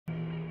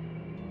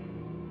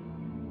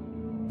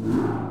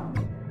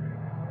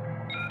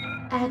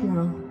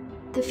Admiral,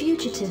 the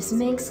fugitives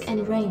Minsk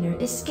and Raynor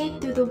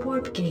escaped through the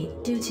warp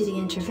gate due to the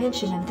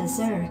intervention of the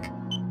Zerg.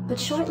 But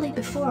shortly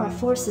before our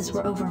forces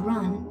were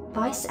overrun,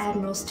 Vice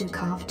Admiral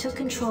Stukov took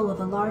control of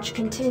a large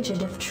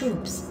contingent of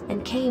troops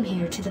and came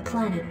here to the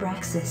planet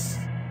Braxis.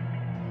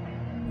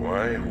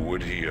 Why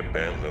would he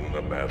abandon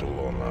the battle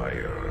on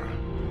Aiur?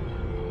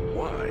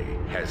 Why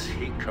has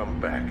he come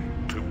back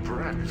to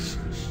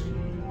Braxis?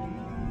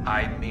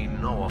 I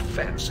mean no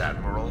offense,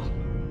 Admiral,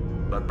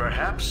 but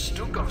perhaps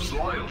Stukov's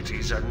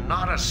loyalties are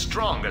not as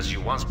strong as you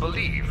once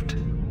believed.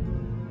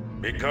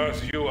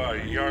 Because you are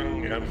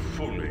young and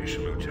foolish,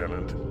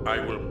 Lieutenant, I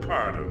will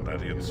pardon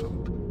that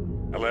insult.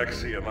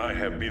 Alexei and I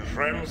have been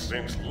friends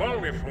since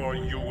long before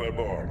you were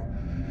born.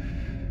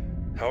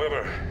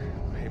 However,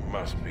 he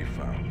must be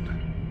found.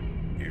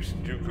 If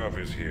Stukov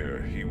is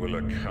here, he will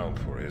account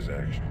for his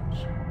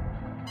actions.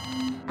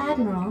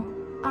 Admiral,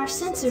 our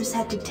sensors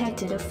have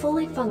detected a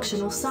fully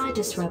functional psi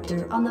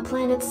disruptor on the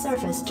planet's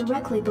surface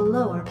directly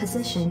below our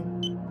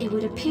position. It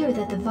would appear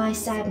that the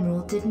Vice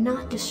Admiral did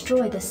not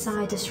destroy the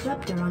psi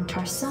disruptor on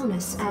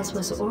Tarsonis as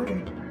was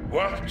ordered.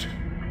 What?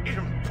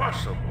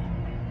 Impossible.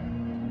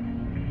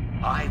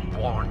 I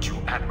warned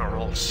you,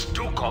 Admiral.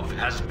 Stukov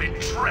has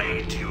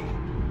betrayed you.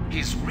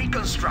 He's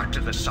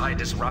reconstructed the psi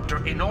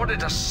disruptor in order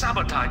to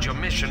sabotage your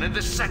mission in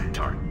this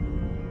sector.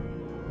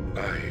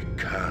 I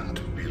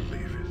can't believe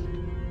it.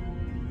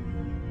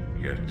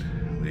 Yet,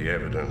 the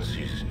evidence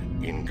is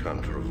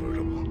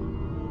incontrovertible.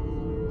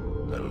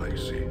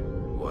 Alexei,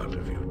 what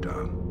have you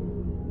done?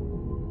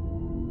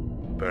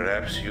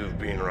 Perhaps you've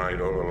been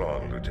right all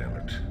along,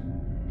 Lieutenant.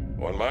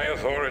 On my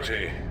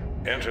authority,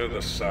 enter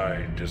the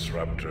psi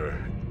disruptor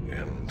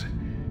and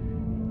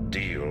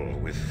deal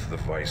with the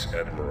Vice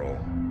Admiral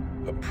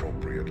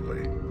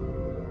appropriately.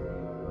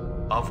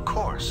 Of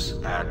course,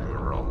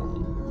 Admiral.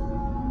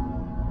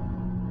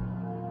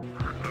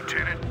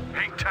 Lieutenant,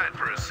 hang tight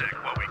for a sec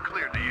while we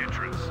clear the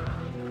entrance.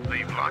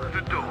 They've locked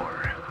the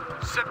door.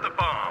 Set the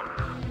bomb.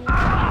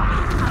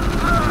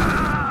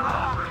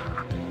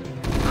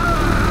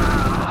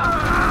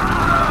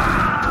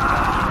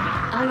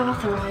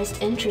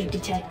 Unauthorized entry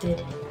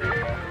detected.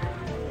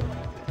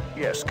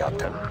 Yes,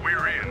 Captain.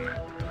 We're in.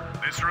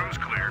 This room's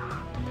clear.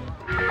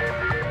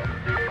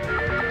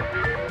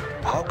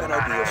 How can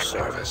I be of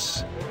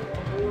service?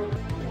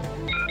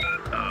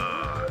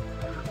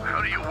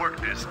 How do you work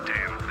this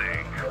damn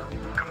thing?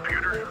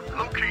 Computer,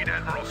 locate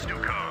Admiral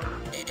Stukov.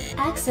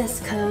 Access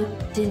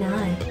code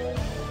denied.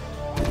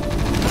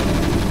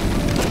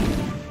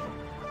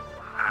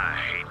 I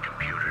hate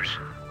computers.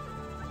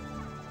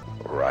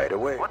 Right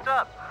away. What's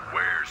up?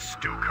 Where's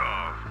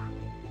Stukov?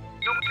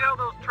 Don't tell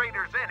those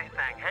traitors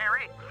anything,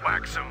 Harry.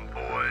 Wax 'em,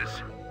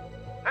 boys.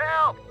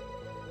 Help!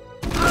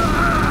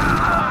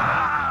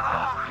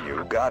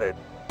 You got it.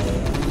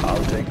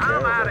 I'll take care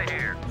I'm out of of it.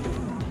 here.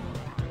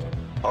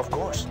 Of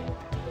course.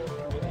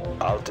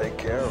 I'll take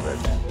care of it.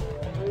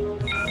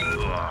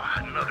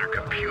 Another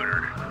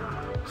computer.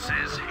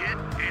 Says hit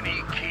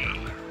any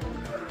key.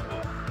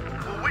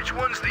 Well, which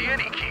one's the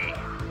any key?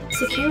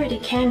 Security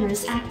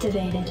cameras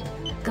activated.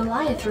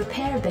 Goliath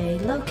repair bay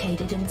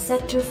located in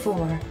Sector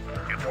 4.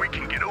 If we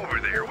can get over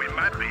there, we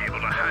might be able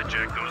to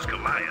hijack those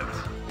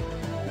Goliaths.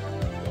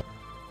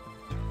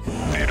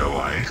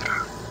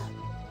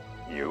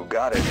 You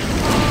got it.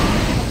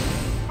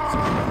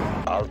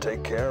 I'll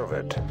take care of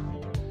it.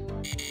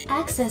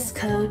 Access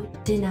code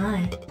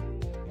denied.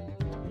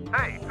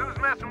 Hey, who's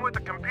messing with the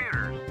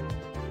computers?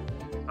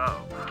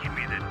 Oh, give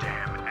me the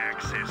damn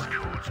access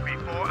codes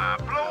before I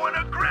blow an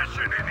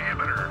aggression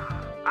inhibitor.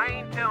 I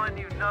ain't telling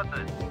you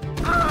nothing.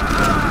 Wait,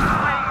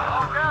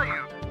 I'll tell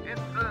you.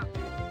 It's the...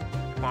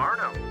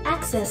 Barnum.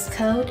 Access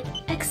code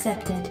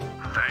accepted.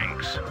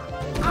 Thanks.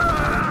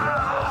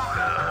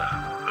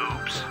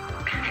 Oops.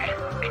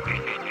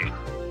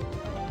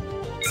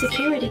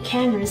 Security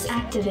cameras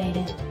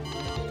activated.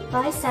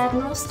 Vice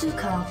Admiral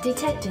Stukov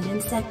detected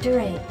in Sector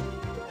 8. Hey,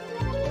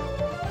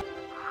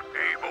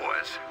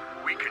 boys.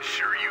 We could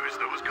sure use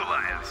those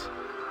Goliaths.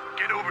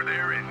 Get over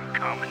there and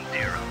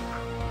commandeer them.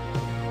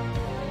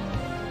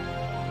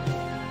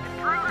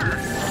 Intruder!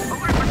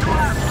 Alert the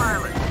Goliath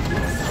pilot!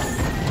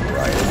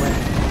 Right away.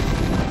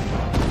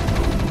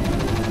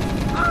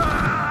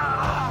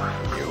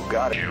 You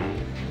got it.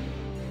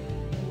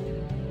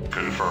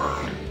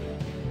 Confirmed.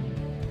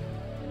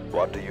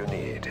 What do you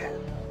need?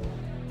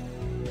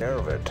 Care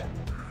of it.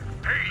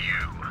 Hey,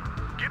 you.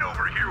 Get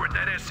over here with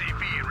that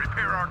SCV and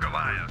repair our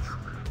Goliaths.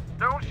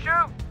 Don't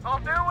shoot! I'll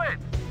do it!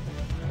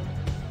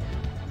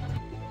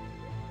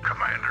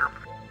 Commander.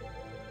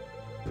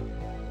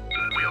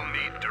 We'll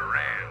need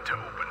Terren to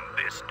open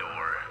this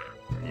door.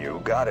 You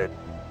got it.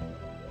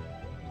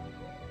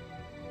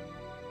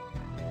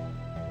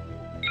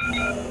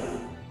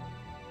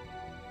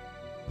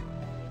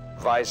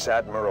 Vice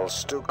Admiral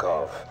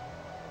Stukov,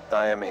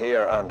 I am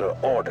here under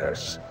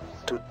orders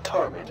to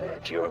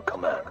terminate your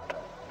command.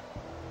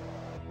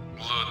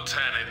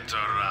 Lieutenant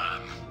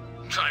Terren,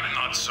 I'm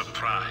not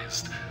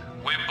surprised.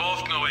 We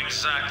both know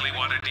exactly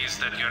what it is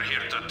that you're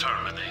here to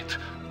terminate.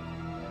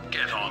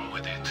 Get on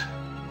with it.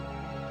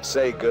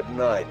 Say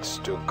goodnight,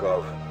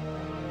 Stukov.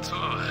 To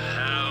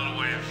hell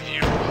with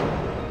you.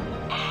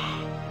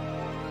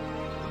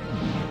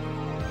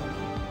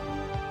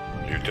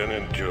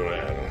 Lieutenant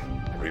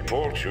Terren,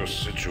 report your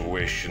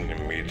situation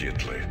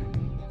immediately.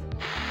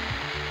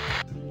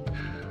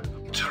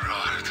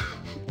 Gerard,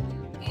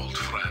 old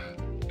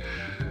friend,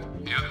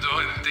 you do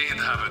indeed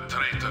have a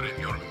traitor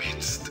in your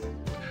midst.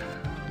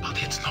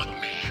 But it's not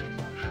me.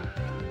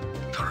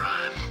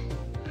 Terren.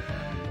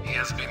 He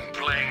has been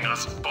playing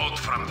us both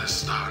from the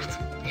start.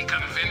 He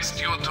convinced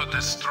you to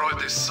destroy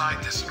the Psi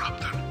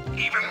Disruptor,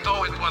 even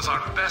though it was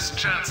our best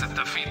chance at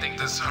defeating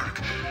the Zerg.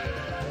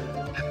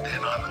 And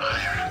then on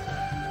Ire,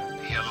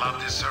 he allowed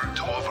the Zerg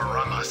to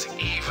overrun us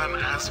even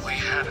as we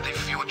had the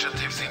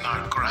fugitives in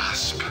our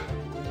grasp.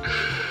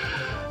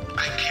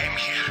 I came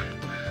here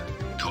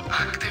to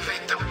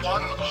activate the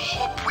one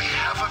hope we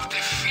have of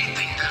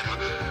defeating them.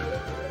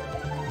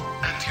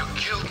 And you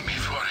killed me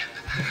for it.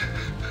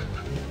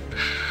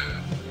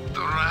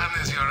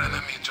 Terren is your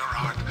enemy,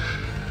 Gerard.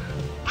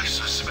 I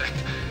suspect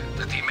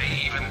that he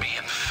may even be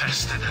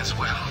infested as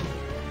well.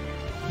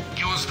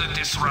 Use the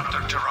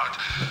Disruptor, Gerard.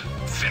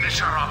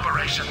 Finish our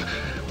operation.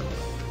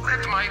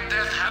 Let my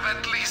death have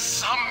at least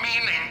some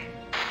meaning.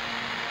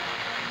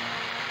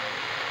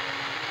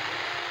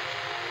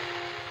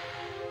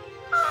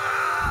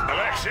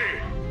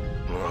 Alexei!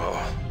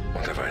 Oh,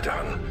 what have I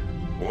done?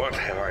 What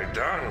have I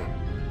done?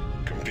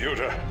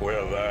 Computer,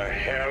 where the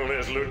hell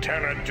is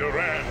Lieutenant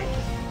Terren?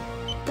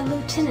 The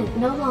lieutenant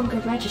no longer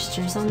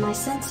registers on my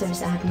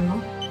sensors,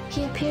 Admiral.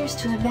 He appears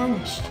to have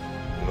vanished.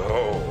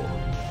 No.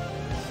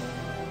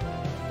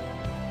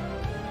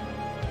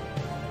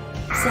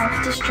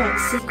 Self-destruct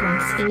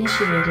sequence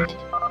initiated.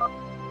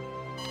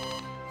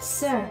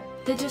 Sir,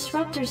 the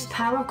Disruptor's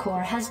power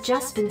core has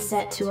just been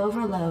set to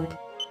overload.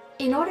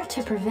 In order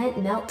to prevent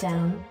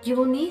meltdown, you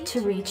will need to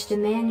reach the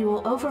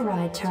manual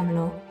override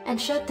terminal and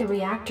shut the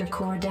reactor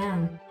core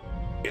down.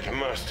 It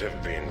must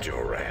have been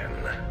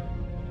Terren.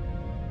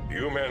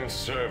 You men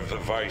serve the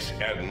Vice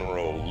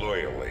Admiral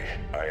loyally.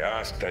 I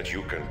ask that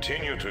you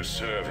continue to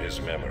serve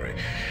his memory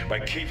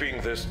by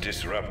keeping this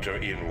disruptor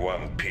in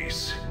one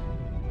piece.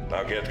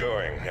 Now get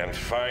going and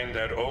find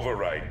that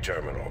override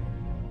terminal.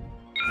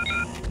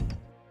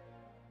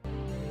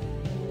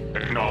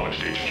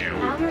 Acknowledged, HQ.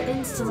 Outer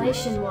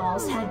installation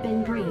walls had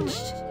been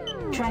breached,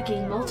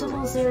 tracking multiple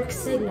Zerg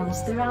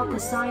signals throughout the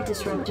Psi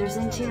Disruptor's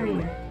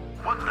interior.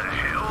 What the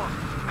hell?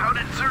 How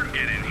did Zerg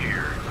get in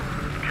here?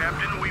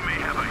 Captain, we may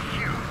have a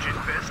huge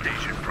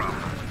infestation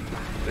problem.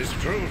 This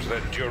proves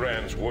that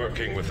Terren's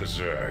working with the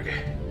Zerg.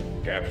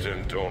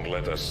 Captain, don't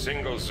let a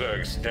single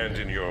Zerg stand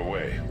in your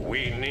way.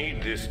 We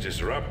need this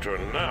disruptor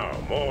now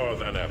more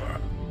than ever.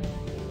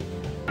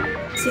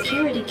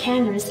 Security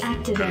cameras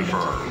activated.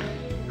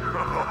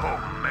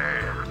 Oh,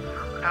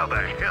 man. How the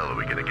hell are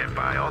we gonna get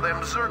by all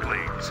them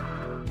Zerglings?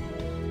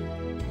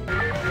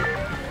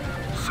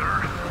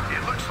 Sir,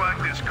 it looks like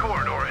this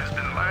corridor has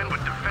been lined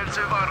with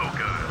defensive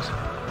autoguns.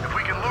 If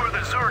we can lure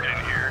the Zerg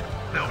in here,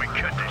 they'll be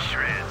cut to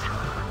shreds.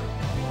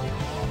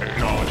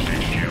 Acknowledged,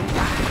 HQ.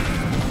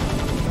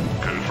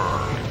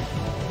 Confirmed.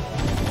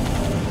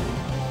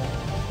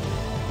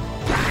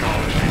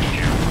 Acknowledged, HQ.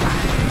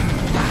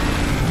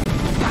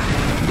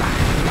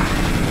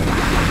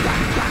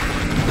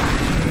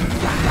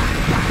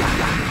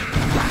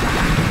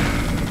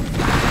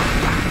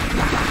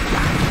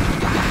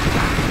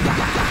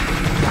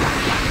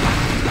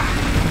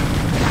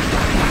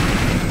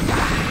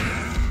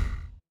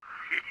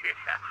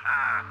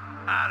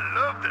 I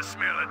love the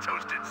smell of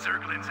toasted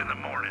Zerglings in the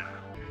morning.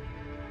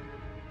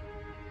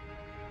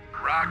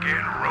 Rock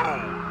and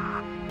roll,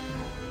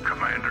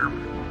 Commander.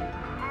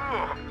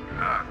 Oh,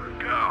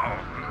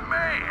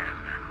 man.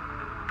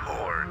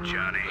 Poor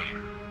Johnny.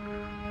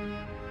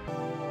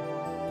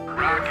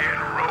 Rock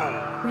and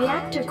roll.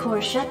 Reactor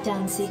core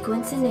shutdown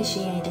sequence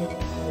initiated.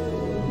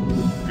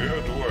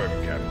 Good work,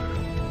 Captain.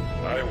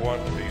 I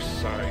want the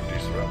Psi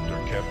Disruptor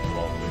kept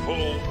on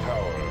full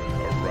power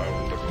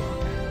around the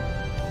clock.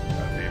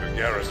 I'll leave a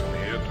garrison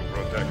here to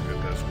protect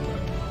it as well.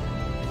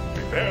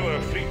 Prepare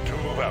the fleet to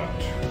move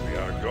out. We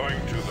are going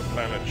to the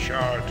planet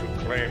Char to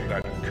claim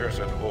that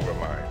cursed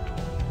overmind.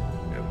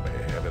 And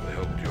may heaven